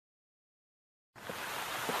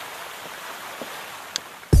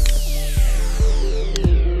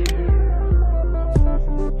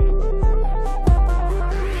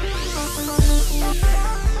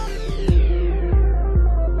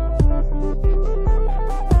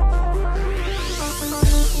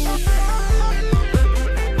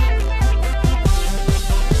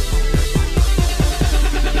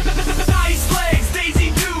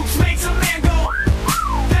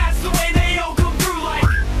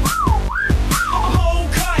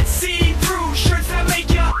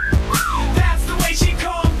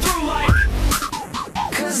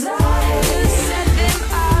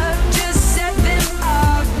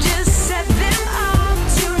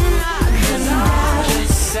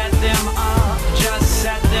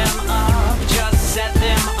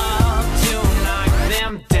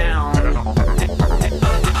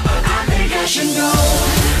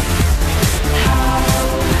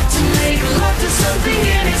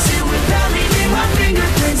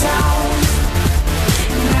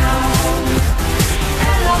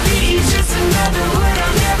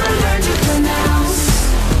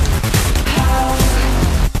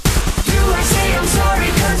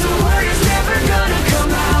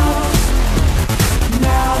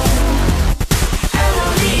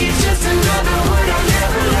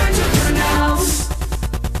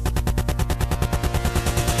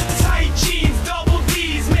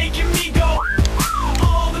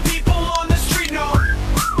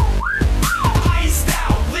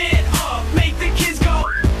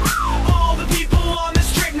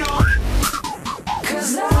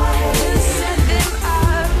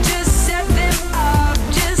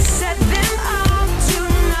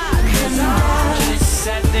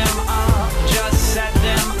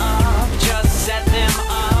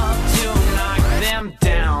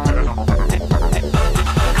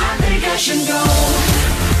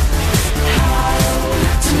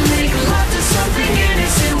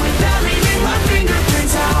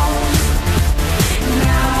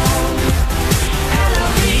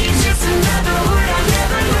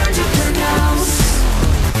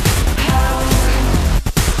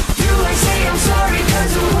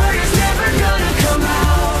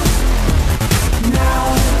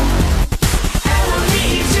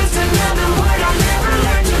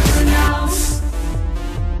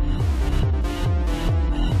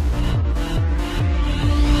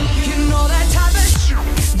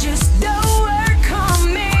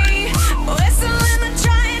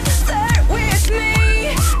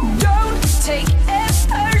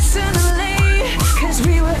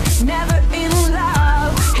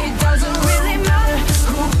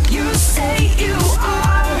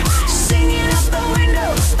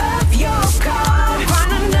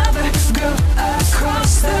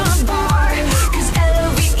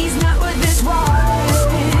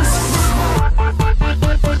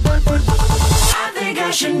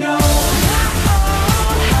should know how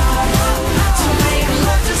to make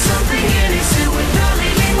love to something innocent without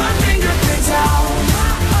leaving my fingerprints out.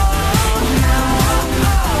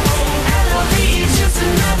 L-O-V is just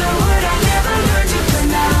another word I never learned to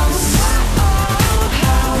pronounce.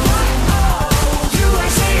 Do I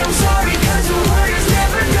say I'm sorry 'cause the word is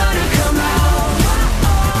never gonna come out?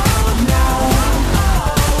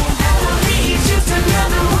 L-O-V is just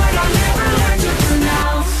another word I never learned to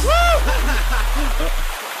pronounce.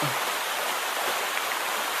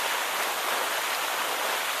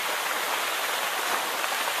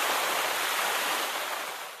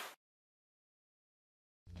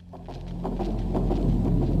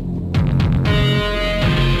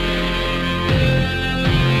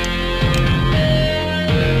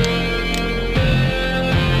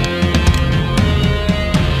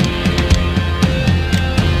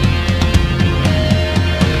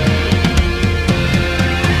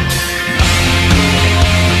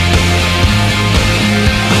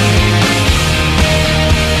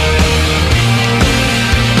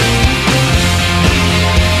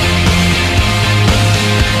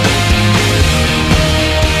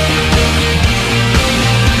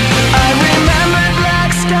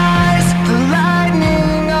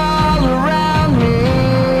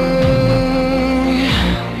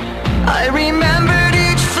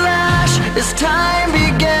 As time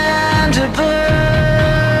began to blur,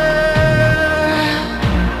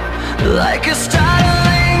 like a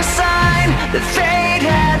startling sign that fate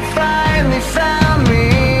had finally found me,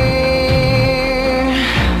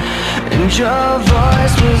 and your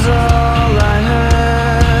voice was all I heard.